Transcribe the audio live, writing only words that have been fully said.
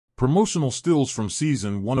Promotional stills from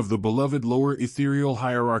Season 1 of the beloved Lower Ethereal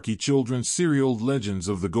Hierarchy children's serial Legends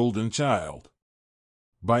of the Golden Child.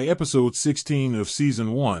 By episode 16 of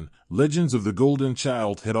Season 1, Legends of the Golden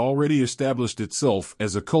Child had already established itself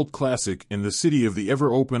as a cult classic in the city of the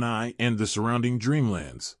Ever-Open Eye and the surrounding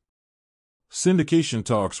dreamlands. Syndication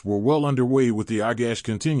talks were well underway with the Agash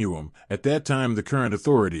Continuum, at that time the current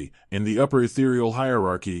authority, in the upper ethereal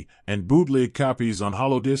hierarchy, and bootleg copies on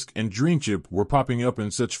holodisk and Dreamchip were popping up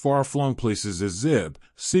in such far-flung places as Zeb,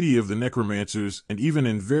 City of the Necromancers, and even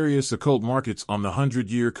in various occult markets on the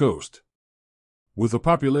 100-Year Coast. With a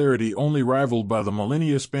popularity only rivaled by the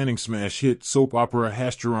millennia-spanning smash hit soap opera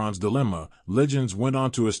Hashtaron's Dilemma, Legends went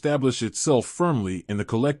on to establish itself firmly in the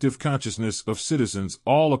collective consciousness of citizens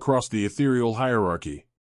all across the ethereal hierarchy.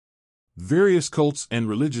 Various cults and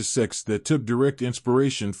religious sects that took direct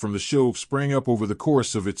inspiration from the show sprang up over the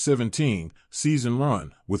course of its 17-season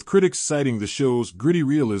run, with critics citing the show's gritty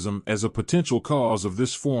realism as a potential cause of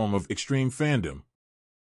this form of extreme fandom.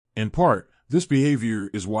 In part, this behavior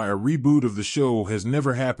is why a reboot of the show has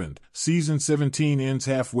never happened. Season 17 ends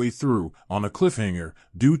halfway through, on a cliffhanger,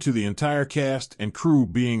 due to the entire cast and crew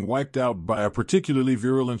being wiped out by a particularly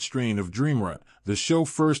virulent strain of dreamrot. The show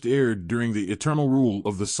first aired during the eternal rule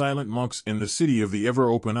of the silent monks in the city of the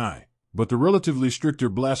Ever-Open Eye, but the relatively stricter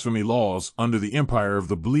blasphemy laws under the Empire of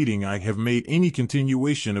the Bleeding Eye have made any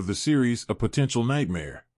continuation of the series a potential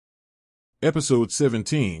nightmare. Episode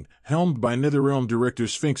 17, helmed by NetherRealm director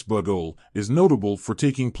Sphinx Buggle, is notable for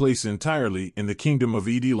taking place entirely in the kingdom of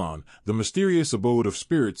Eidolon, the mysterious abode of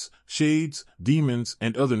spirits, shades, demons,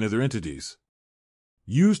 and other nether entities.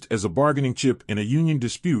 Used as a bargaining chip in a union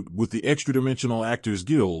dispute with the Extra-Dimensional Actors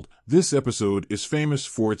Guild, this episode is famous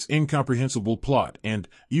for its incomprehensible plot and,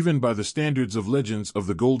 even by the standards of Legends of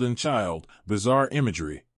the Golden Child, bizarre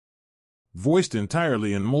imagery. Voiced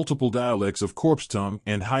entirely in multiple dialects of Corpse Tongue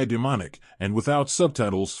and High Demonic, and without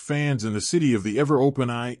subtitles, fans in the city of the Ever-Open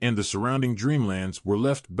Eye and the surrounding dreamlands were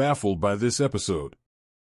left baffled by this episode.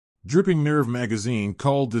 Dripping Nerve magazine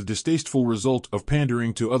called the distasteful result of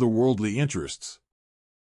pandering to otherworldly interests.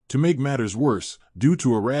 To make matters worse, due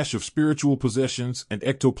to a rash of spiritual possessions and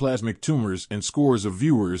ectoplasmic tumors in scores of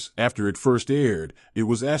viewers after it first aired, it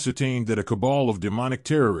was ascertained that a cabal of demonic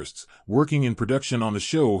terrorists, working in production on the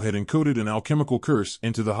show, had encoded an alchemical curse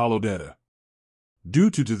into the holodata. Due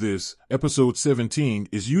to this, episode 17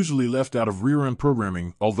 is usually left out of rerun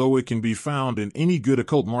programming, although it can be found in any good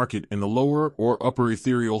occult market in the lower or upper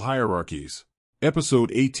ethereal hierarchies.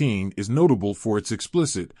 Episode 18 is notable for its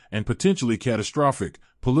explicit, and potentially catastrophic,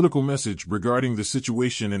 political message regarding the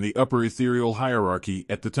situation in the upper ethereal hierarchy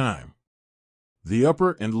at the time. The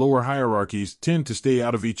upper and lower hierarchies tend to stay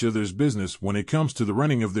out of each other's business when it comes to the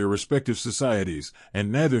running of their respective societies,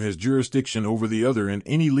 and neither has jurisdiction over the other in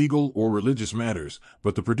any legal or religious matters,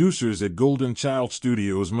 but the producers at Golden Child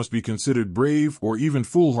Studios must be considered brave or even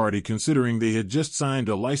foolhardy, considering they had just signed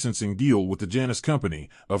a licensing deal with the Janus Company,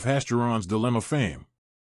 of Hashtaron's Dilemma fame.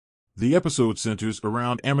 The episode centers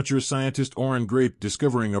around amateur scientist Oren Grape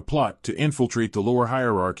discovering a plot to infiltrate the lower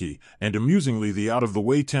hierarchy, and amusingly the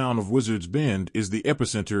out-of-the-way town of Wizard's Bend is the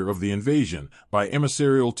epicenter of the invasion, by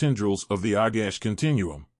emissarial tendrils of the Agash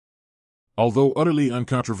Continuum. Although utterly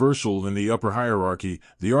uncontroversial in the upper hierarchy,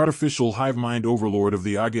 the artificial hive-mind overlord of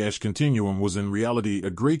the Agash Continuum was in reality a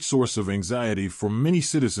great source of anxiety for many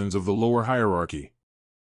citizens of the lower hierarchy.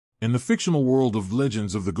 In the fictional world of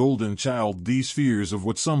Legends of the Golden Child, these fears of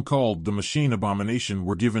what some called the Machine Abomination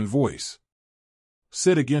were given voice.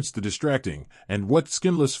 Set against the distracting, and what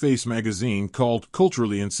Skinless Face magazine called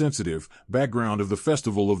culturally insensitive, background of the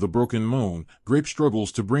Festival of the Broken Moon, Grape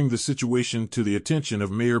struggles to bring the situation to the attention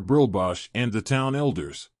of Mayor Brilbosh and the town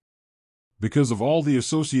elders. Because of all the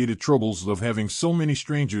associated troubles of having so many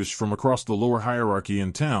strangers from across the lower hierarchy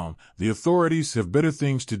in town, the authorities have better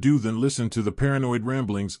things to do than listen to the paranoid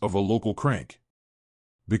ramblings of a local crank.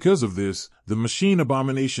 Because of this, the Machine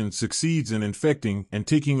Abomination succeeds in infecting and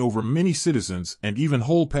taking over many citizens and even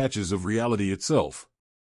whole patches of reality itself.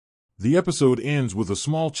 The episode ends with a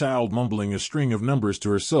small child mumbling a string of numbers to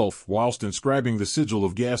herself whilst inscribing the sigil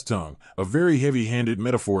of Gas Tongue, a very heavy-handed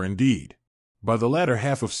metaphor indeed. By the latter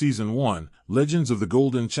half of Season 1, Legends of the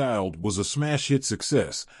Golden Child was a smash hit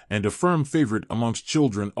success, and a firm favorite amongst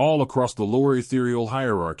children all across the lower ethereal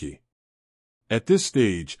hierarchy. At this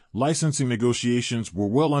stage, licensing negotiations were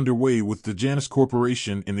well underway with the Janus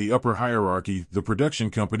Corporation in the upper hierarchy, the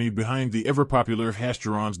production company behind the ever-popular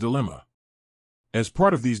Hashtaron's Dilemma. As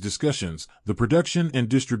part of these discussions, the production and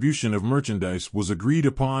distribution of merchandise was agreed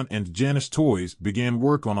upon, and Janus Toys began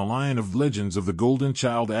work on a line of Legends of the Golden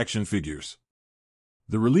Child action figures.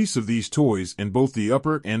 The release of these toys in both the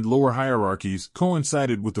upper and lower hierarchies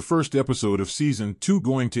coincided with the first episode of Season 2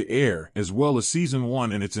 going to air, as well as Season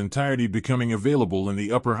 1 in its entirety becoming available in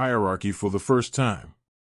the upper hierarchy for the first time.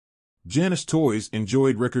 Janus Toys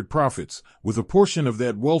enjoyed record profits, with a portion of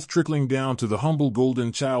that wealth trickling down to the humble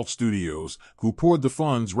Golden Child Studios, who poured the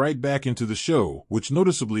funds right back into the show, which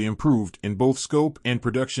noticeably improved in both scope and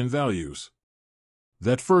production values.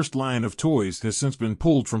 That first line of toys has since been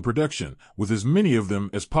pulled from production, with as many of them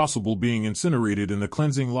as possible being incinerated in the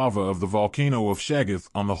cleansing lava of the volcano of Shagath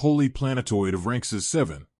on the holy planetoid of Ranxus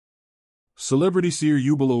 7. Celebrity seer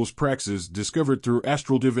Eubulos Praxis discovered through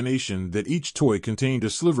astral divination that each toy contained a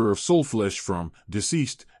sliver of soul flesh from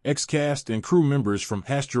deceased ex-cast and crew members from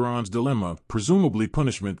Hasteron's Dilemma, presumably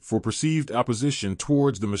punishment for perceived opposition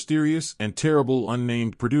towards the mysterious and terrible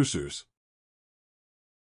unnamed producers.